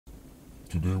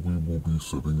Today we will be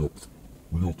setting up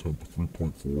Realtemp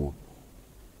 3.4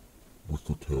 with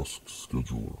the task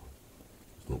scheduler.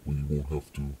 That way you won't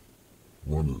have to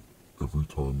run it every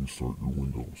time you start your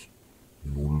Windows.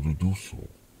 In order to do so,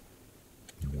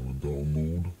 you want to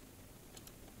download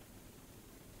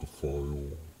the file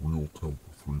Realtemp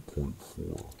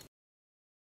 3.4.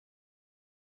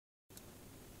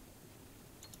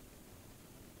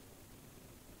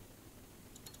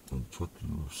 And check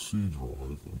your C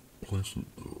drive and place it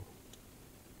there.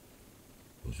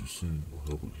 As you see,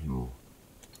 I have it here.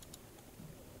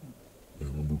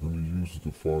 And we're going to use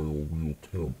the file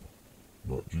Realtemp,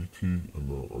 not GT and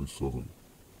not i7,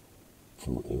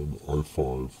 for an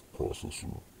i5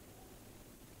 processor.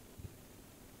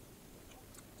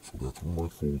 So that's where my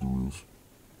folder is.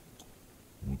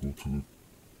 I'm going to go to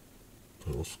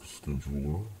the Task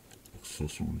Scheduler,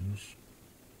 Accessories,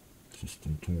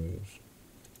 System Tools,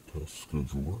 Task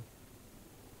Scheduler.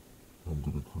 I'm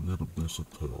going to create a basic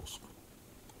task.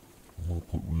 I'm going to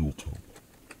put Realtemp.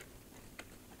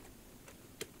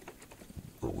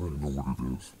 That way I know what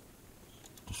it is.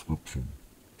 Description.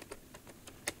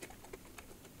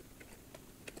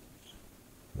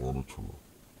 Monitor.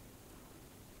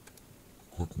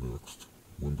 Click Next.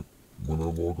 When I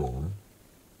log on.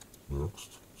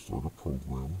 Next. Start a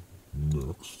program.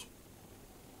 Next.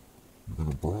 You're going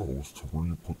to browse to where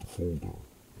you put the folder.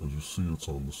 As you see, it's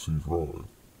on the C drive.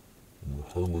 I'm going to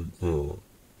highlight that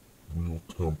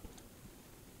Realtemp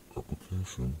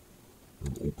application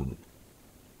and open it.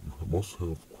 You must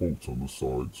have quotes on the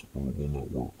sides or it will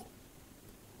not work.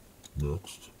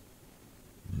 Next,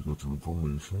 you got your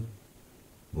information.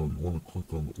 Now you want to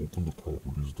click on the Open the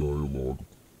Properties dialog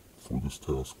for this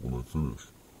task when I finish,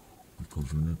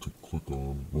 because you need to click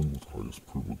on Run with Highest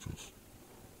Privileges.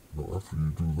 Now after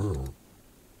you do that,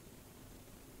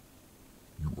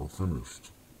 you are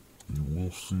finished. You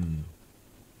will see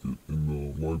it in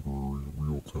the library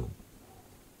Realtemp.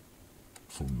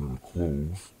 So you're going to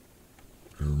close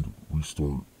and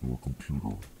restart your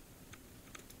computer.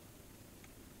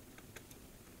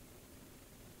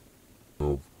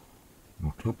 Have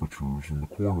your temperatures in the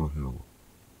corner here.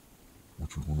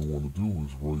 What you're going to want to do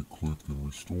is right click and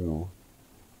restore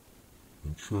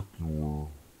and check your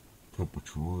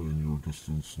temperature and your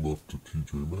distance left to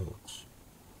TJ Max.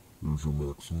 There's your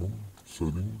maximum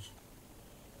settings.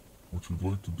 What you'd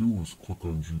like to do is click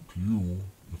on GPU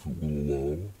if it will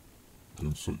allow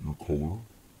and set your color.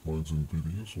 Mine's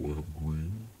NVIDIA, so I have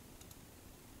green.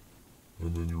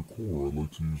 And then your core, I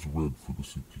like to use red for the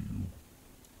CPU.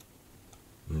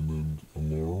 And then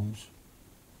alarms,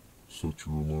 set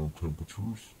your alarm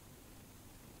temperatures,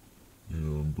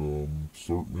 and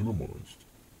start minimized.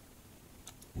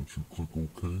 Once you click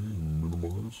OK and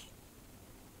minimize,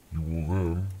 you will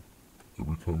then,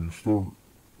 every time you start,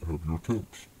 have your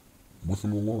temps with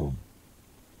an alarm.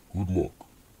 Good luck,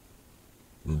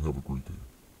 and have a great day.